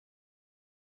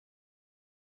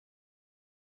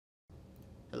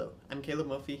I'm Caleb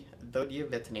Murphy, a third-year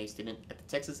veterinary student at the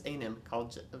Texas A&M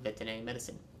College of Veterinary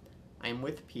Medicine. I am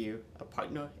with Pew, a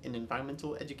partner in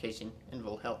environmental education and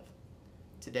rural health.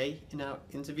 Today, in our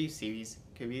interview series,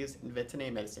 Careers in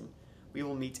Veterinary Medicine, we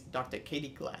will meet Dr.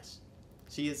 Kati Glass.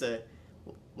 She is a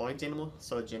large animal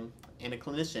surgeon and a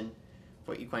clinician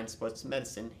for equine sports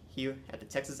medicine here at the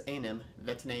Texas A&M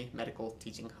Veterinary Medical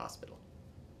Teaching Hospital.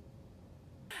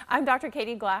 I'm Dr.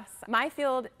 Kati Glass. My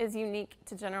field is unique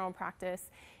to general practice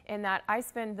in that I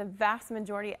spend the vast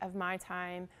majority of my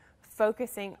time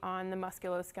focusing on the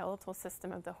musculoskeletal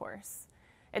system of the horse.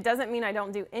 It doesn't mean I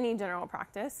don't do any general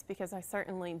practice, because I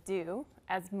certainly do,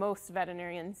 as most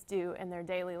veterinarians do in their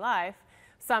daily life,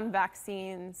 some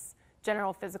vaccines,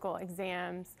 general physical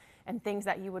exams, and things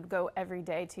that you would go every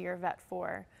day to your vet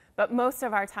for. But most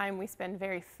of our time we spend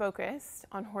very focused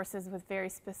on horses with very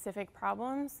specific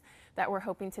problems that we're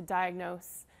hoping to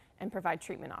diagnose and provide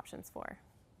treatment options for.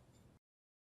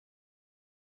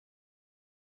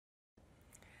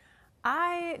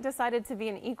 I decided to be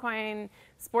an equine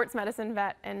sports medicine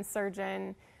vet and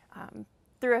surgeon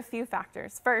through a few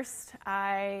factors. First,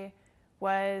 I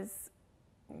was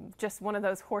just one of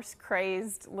those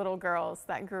horse-crazed little girls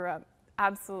that grew up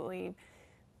absolutely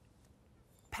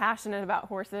passionate about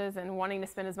horses and wanting to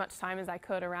spend as much time as I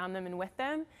could around them and with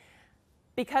them.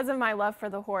 Because of my love for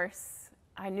the horse,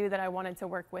 I knew that I wanted to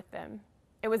work with them.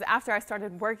 It was after I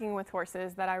started working with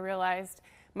horses that I realized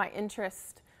my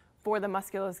interest for the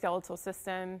musculoskeletal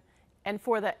system and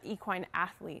for the equine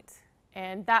athlete.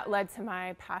 And that led to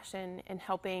my passion in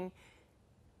helping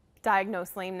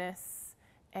diagnose lameness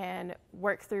and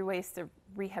work through ways to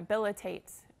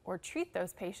rehabilitate or treat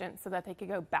those patients so that they could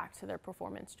go back to their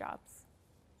performance jobs.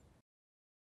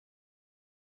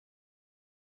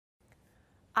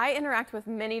 I interact with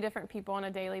many different people on a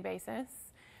daily basis.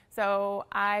 So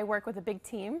I work with a big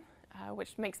team,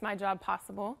 which makes my job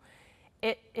possible.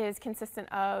 It is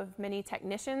consistent of many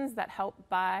technicians that help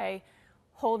by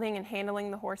holding and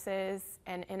handling the horses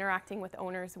and interacting with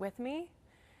owners with me.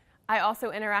 I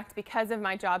also interact, because of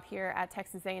my job here at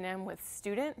Texas A&M, with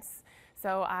students.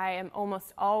 So I am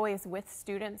almost always with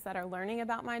students that are learning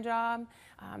about my job.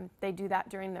 They do that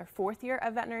during their 4th year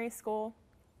of veterinary school,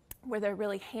 where they're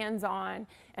really hands-on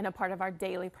and a part of our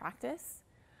daily practice.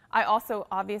 I also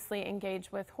obviously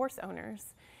engage with horse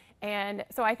owners. And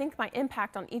so I think my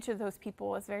impact on each of those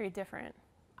people is very different.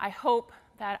 I hope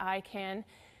that I can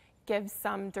give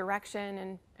some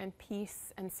direction and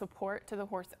peace and support to the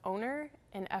horse owner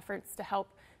in efforts to help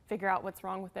figure out what's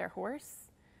wrong with their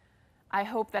horse. I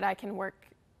hope that I can work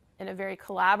in a very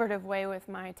collaborative way with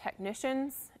my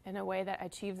technicians in a way that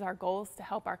achieves our goals to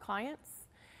help our clients.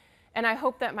 And I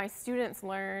hope that my students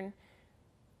learn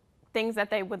things that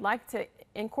they would like to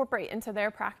incorporate into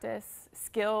their practice,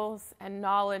 skills and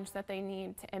knowledge that they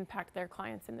need to impact their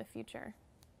clients in the future.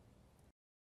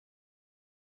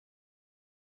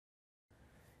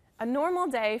 A normal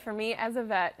day for me as a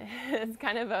vet is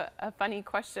kind of a funny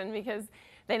question, because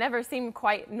they never seem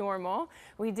quite normal.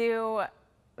 We do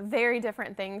very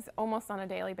different things almost on a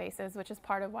daily basis, which is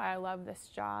part of why I love this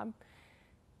job.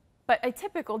 But a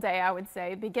typical day, I would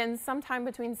say, begins sometime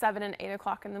between 7 and 8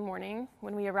 o'clock in the morning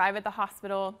when we arrive at the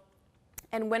hospital.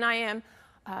 And when I am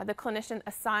the clinician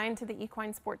assigned to the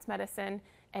equine sports medicine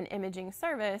and imaging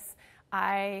service,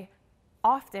 I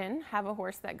often have a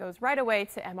horse that goes right away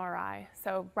to MRI.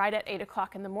 So right at 8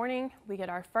 o'clock in the morning, we get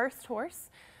our first horse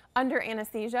under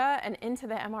anesthesia and into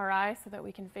the MRI so that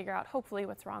we can figure out hopefully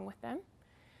what's wrong with them.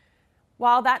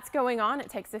 While that's going on,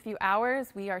 it takes a few hours.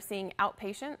 We are seeing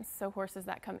outpatients, so horses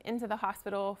that come into the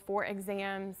hospital for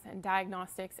exams and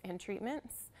diagnostics and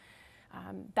treatments.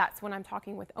 That's when I'm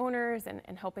talking with owners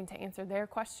and helping to answer their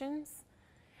questions.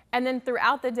 And then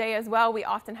throughout the day as well, we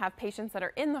often have patients that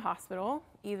are in the hospital,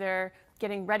 either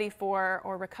getting ready for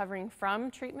or recovering from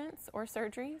treatments or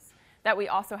surgeries that we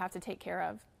also have to take care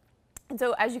of. And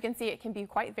so as you can see, it can be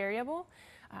quite variable,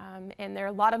 and there are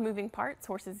a lot of moving parts.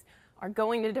 Horses are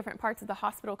going to different parts of the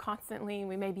hospital constantly.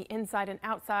 We may be inside and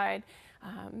outside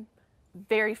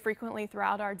very frequently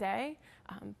throughout our day.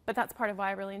 But that's part of why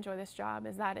I really enjoy this job,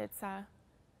 is that it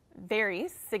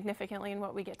varies significantly in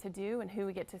what we get to do and who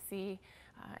we get to see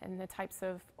and the types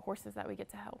of horses that we get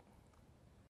to help.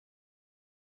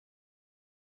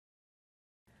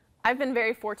 I've been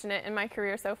very fortunate in my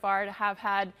career so far to have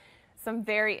had some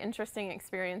very interesting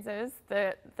experiences.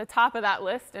 The top of that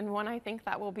list, and one I think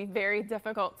that will be very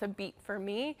difficult to beat for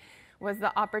me, was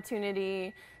the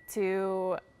opportunity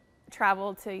to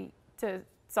travel to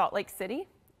Salt Lake City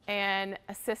and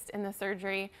assist in the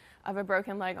surgery of a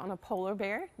broken leg on a polar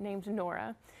bear named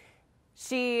Nora.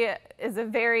 She is a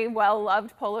very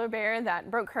well-loved polar bear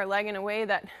that broke her leg in a way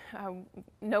that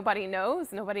nobody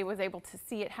knows. Nobody was able to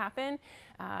see it happen.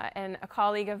 And a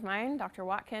colleague of mine, Dr.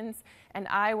 Watkins, and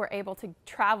I were able to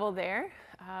travel there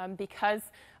because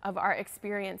of our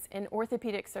experience in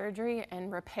orthopedic surgery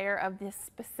and repair of this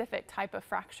specific type of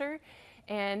fracture.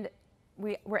 And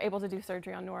we were able to do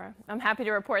surgery on Nora. I'm happy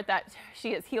to report that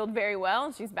she has healed very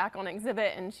well. She's back on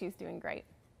exhibit and she's doing great.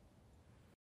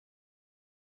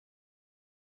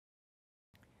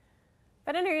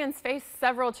 Veterinarians face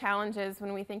several challenges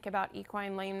when we think about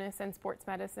equine lameness and sports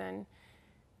medicine.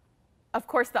 Of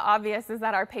course, the obvious is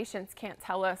that our patients can't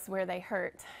tell us where they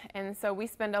hurt. And so we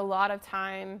spend a lot of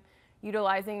time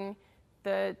utilizing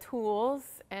the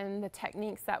tools and the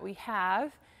techniques that we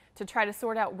have to try to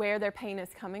sort out where their pain is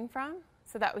coming from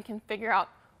so that we can figure out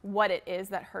what it is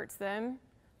that hurts them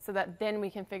so that then we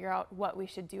can figure out what we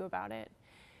should do about it.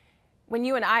 When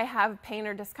you and I have pain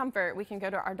or discomfort, we can go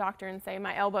to our doctor and say,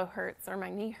 my elbow hurts or my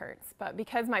knee hurts. But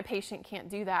because my patient can't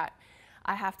do that,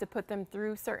 I have to put them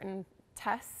through certain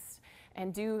tests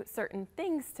and do certain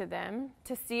things to them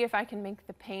to see if I can make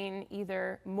the pain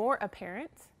either more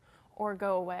apparent or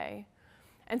go away.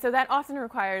 And so that often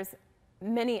requires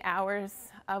many hours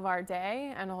of our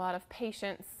day and a lot of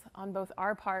patience on both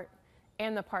our part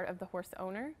and the part of the horse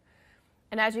owner.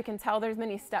 And as you can tell, there's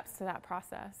many steps to that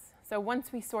process. So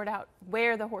once we sort out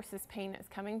where the horse's pain is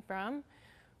coming from,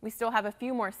 we still have a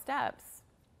few more steps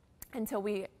until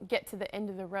we get to the end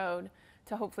of the road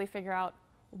to hopefully figure out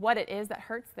what it is that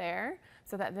hurts there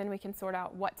so that then we can sort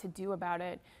out what to do about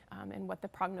it and what the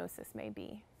prognosis may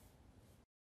be.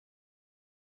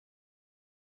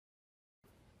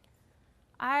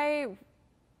 I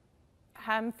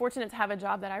am fortunate to have a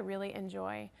job that I really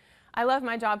enjoy. I love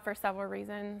my job for several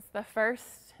reasons. The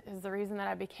first is the reason that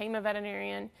I became a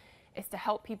veterinarian is to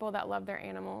help people that love their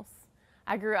animals.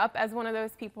 I grew up as one of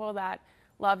those people that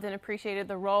loved and appreciated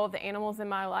the role of the animals in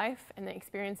my life and the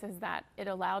experiences that it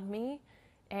allowed me.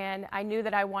 And I knew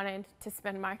that I wanted to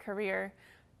spend my career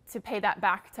to pay that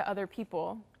back to other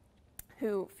people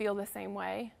who feel the same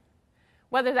way.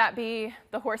 Whether that be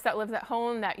the horse that lives at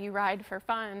home that you ride for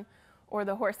fun or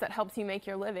the horse that helps you make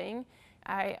your living,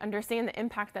 I understand the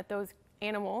impact that those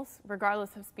animals,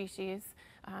 regardless of species,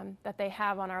 that they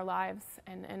have on our lives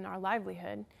and our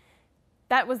livelihood.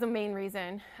 That was the main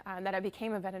reason that I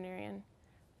became a veterinarian.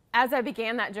 As I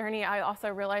began that journey, I also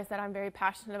realized that I'm very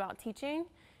passionate about teaching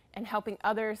and helping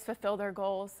others fulfill their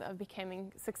goals of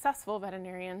becoming successful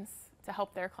veterinarians to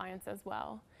help their clients as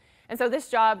well. And so this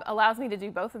job allows me to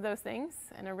do both of those things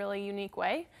in a really unique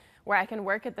way, where I can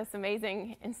work at this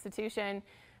amazing institution,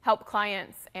 help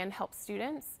clients, and help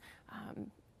students.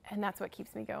 And that's what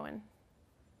keeps me going.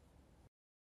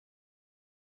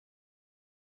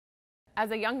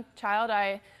 As a young child,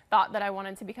 I thought that I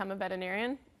wanted to become a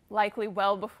veterinarian, likely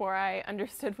well before I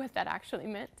understood what that actually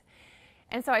meant.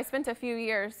 And so I spent a few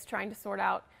years trying to sort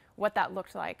out what that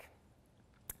looked like.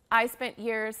 I spent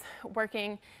years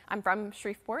working, I'm from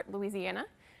Shreveport, Louisiana.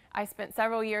 I spent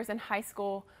several years in high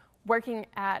school working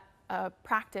at a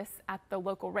practice at the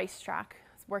local racetrack,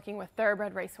 working with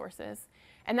thoroughbred racehorses.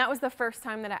 And that was the first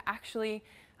time that I actually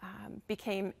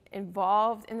became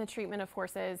involved in the treatment of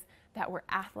horses that were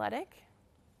athletic,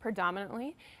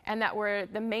 predominantly, and that were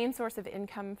the main source of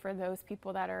income for those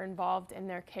people that are involved in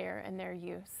their care and their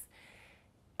use.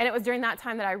 And it was during that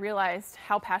time that I realized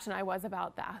how passionate I was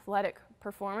about the athletic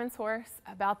performance horse,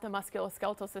 about the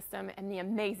musculoskeletal system, and the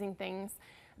amazing things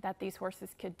that these horses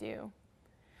could do.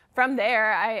 From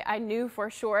there, I knew for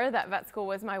sure that vet school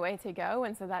was my way to go,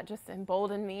 and so that just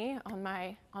emboldened me on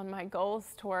my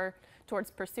goals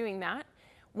towards pursuing that.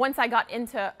 Once I got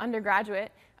into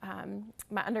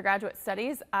my undergraduate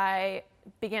studies, I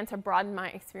began to broaden my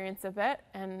experience a bit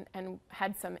and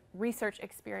had some research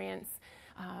experience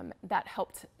that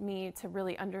helped me to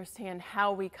really understand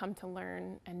how we come to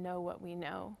learn and know what we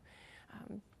know.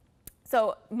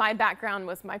 So my background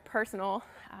was my personal,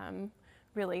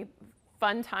 really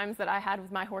fun times that I had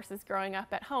with my horses growing up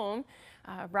at home,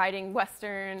 riding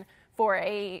Western,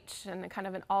 4-H, and kind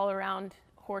of an all-around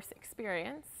horse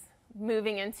experience.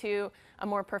 Moving into a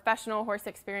more professional horse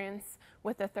experience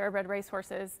with the thoroughbred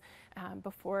racehorses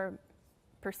before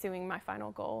pursuing my final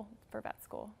goal for vet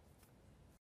school.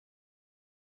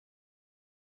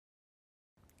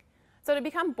 So to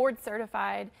become board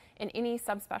certified in any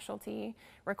subspecialty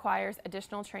requires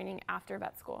additional training after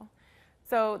vet school.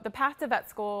 So the path to vet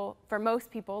school for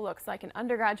most people looks like an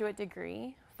undergraduate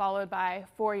degree followed by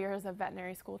 4 years of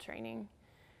veterinary school training.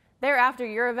 Thereafter,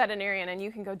 you're a veterinarian and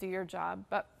you can go do your job.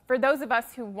 But for those of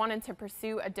us who wanted to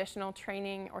pursue additional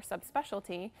training or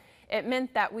subspecialty, it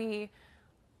meant that we,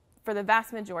 for the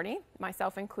vast majority,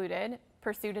 myself included,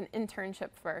 pursued an internship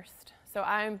first. So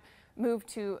I moved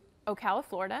to Ocala,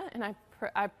 Florida, and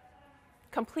I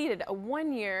completed a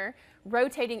 1-year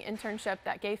rotating internship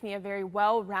that gave me a very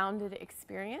well-rounded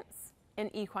experience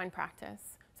in equine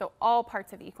practice, so all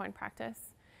parts of equine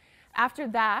practice. After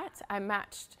that, I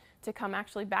matched to come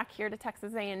actually back here to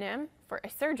Texas A&M for a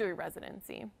surgery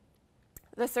residency.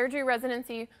 The surgery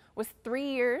residency was 3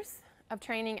 years of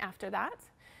training after that,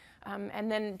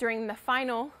 and then during the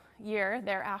final year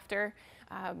thereafter,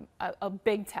 a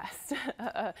big test,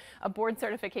 a board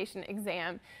certification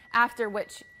exam, after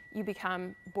which you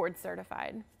become board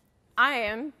certified. I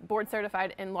am board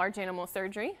certified in large animal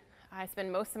surgery. I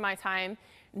spend most of my time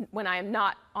when I am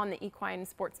not on the equine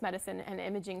sports medicine and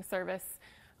imaging service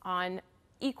on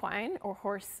equine or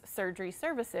horse surgery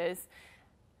services.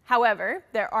 However,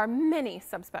 there are many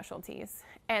subspecialties,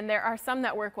 and there are some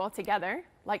that work well together,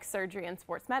 like surgery and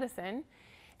sports medicine,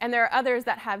 and there are others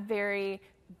that have very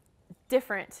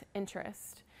different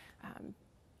interests,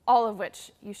 all of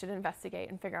which you should investigate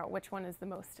and figure out which one is the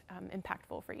most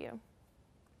impactful for you.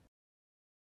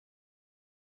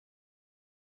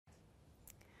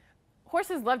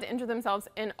 Horses love to injure themselves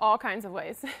in all kinds of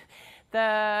ways.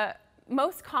 The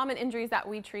most common injuries that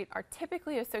we treat are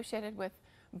typically associated with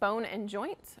bone and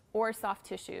joint or soft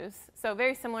tissues. So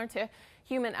very similar to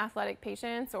human athletic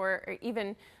patients, or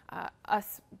even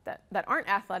us that aren't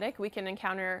athletic, we can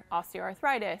encounter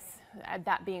osteoarthritis,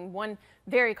 that being one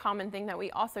very common thing that we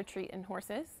also treat in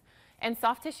horses, and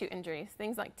soft tissue injuries,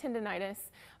 things like tendinitis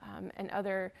and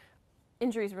other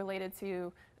injuries related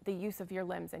to the use of your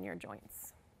limbs and your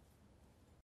joints.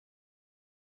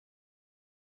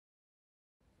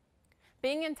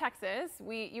 Being in Texas,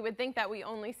 you would think that we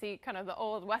only see kind of the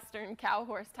old Western cow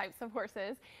horse types of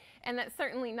horses, and that's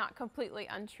certainly not completely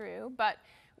untrue, but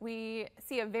we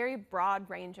see a very broad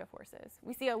range of horses.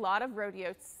 We see a lot of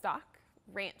rodeo stock,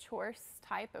 ranch horse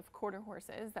type of quarter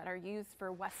horses that are used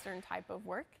for Western type of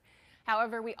work.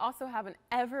 However, we also have an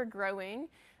ever-growing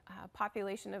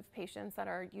population of patients that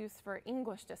are used for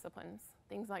English disciplines,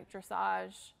 things like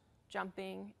dressage,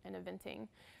 jumping, and eventing.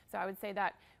 So I would say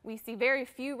that we see very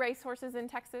few racehorses in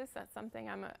Texas. That's something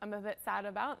I'm a bit sad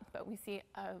about, but we see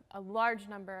a large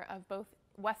number of both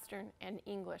Western and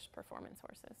English performance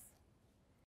horses.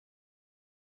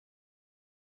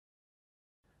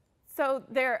 So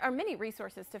there are many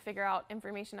resources to figure out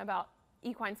information about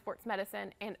equine sports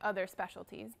medicine and other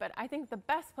specialties, but I think the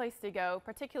best place to go,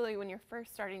 particularly when you're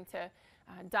first starting to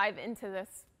dive into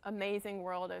this amazing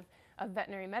world of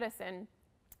veterinary medicine,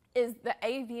 is the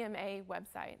AVMA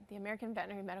website, the American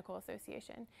Veterinary Medical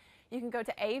Association. You can go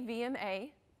to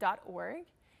avma.org,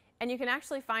 and you can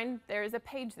actually find there is a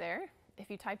page there. If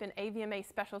you type in AVMA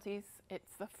specialties,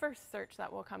 it's the first search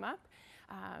that will come up.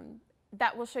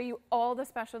 That will show you all the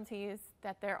specialties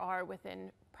that there are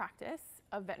within practice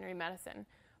of veterinary medicine,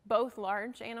 both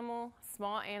large animal,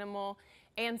 small animal,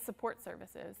 and support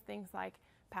services, things like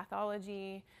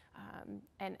pathology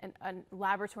and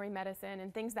laboratory medicine,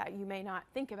 and things that you may not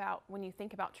think about when you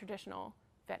think about traditional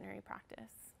veterinary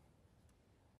practice.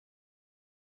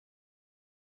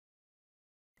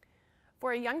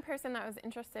 For a young person that was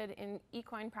interested in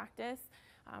equine practice,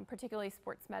 particularly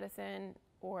sports medicine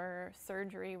or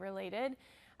surgery related,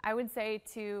 I would say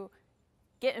to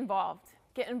get involved.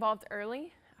 Get involved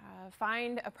early.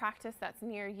 Find a practice that's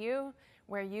near you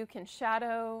where you can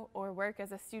shadow or work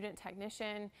as a student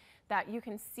technician, that you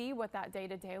can see what that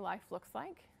day-to-day life looks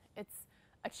like. It's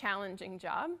a challenging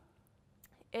job.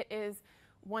 It is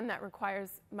one that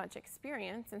requires much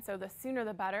experience, and so the sooner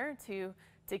the better to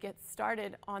get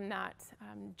started on that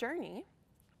journey.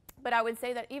 But I would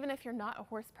say that even if you're not a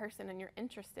horse person and you're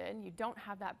interested, you don't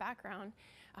have that background,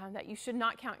 that you should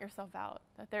not count yourself out,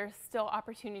 that there's still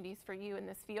opportunities for you in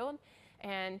this field.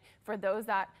 And for those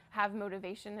that have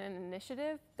motivation and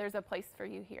initiative, there's a place for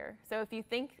you here. So if you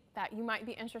think that you might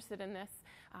be interested in this,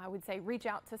 I would say reach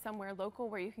out to somewhere local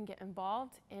where you can get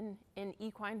involved in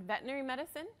equine veterinary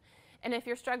medicine. And if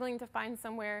you're struggling to find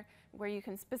somewhere where you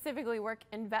can specifically work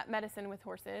in vet medicine with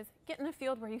horses, get in a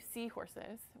field where you see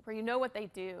horses, where you know what they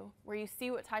do, where you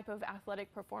see what type of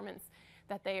athletic performance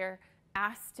that they are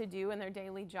asked to do in their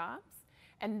daily jobs.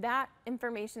 And that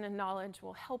information and knowledge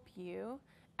will help you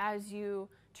as you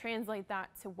translate that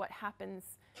to what happens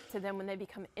to them when they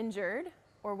become injured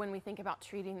or when we think about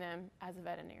treating them as a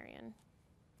veterinarian.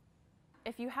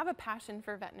 If you have a passion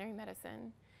for veterinary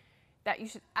medicine, that you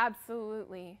should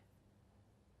absolutely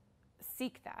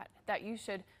seek that you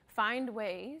should find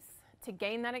ways to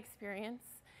gain that experience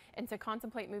and to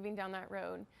contemplate moving down that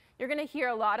road. You're going to hear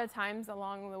a lot of times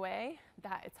along the way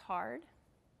that it's hard,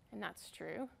 and that's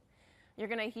true. You're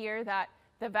going to hear that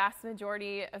the vast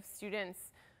majority of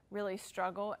students really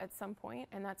struggle at some point,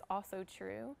 and that's also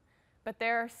true. But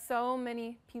there are so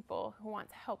many people who want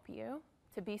to help you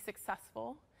to be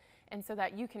successful and so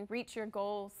that you can reach your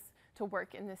goals to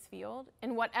work in this field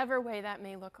in whatever way that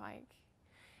may look like.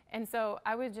 And so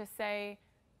I would just say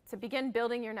to begin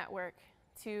building your network,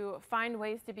 to find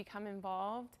ways to become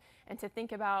involved, and to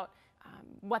think about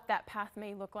what that path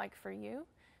may look like for you,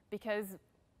 because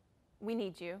we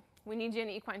need you. We need you in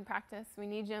equine practice. We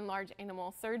need you in large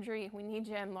animal surgery. We need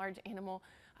you in large animal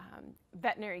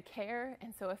veterinary care.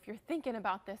 And so if you're thinking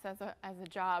about this as a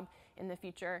job in the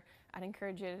future, I'd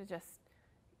encourage you to just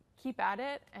keep at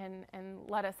it and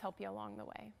let us help you along the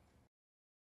way.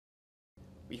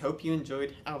 We hope you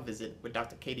enjoyed our visit with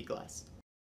Dr. Kati Glass. If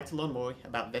you'd like to learn more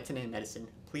about veterinary medicine,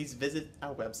 please visit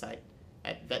our website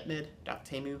at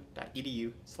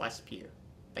vetmed.tamu.edu/peer.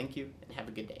 Thank you and have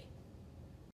a good day.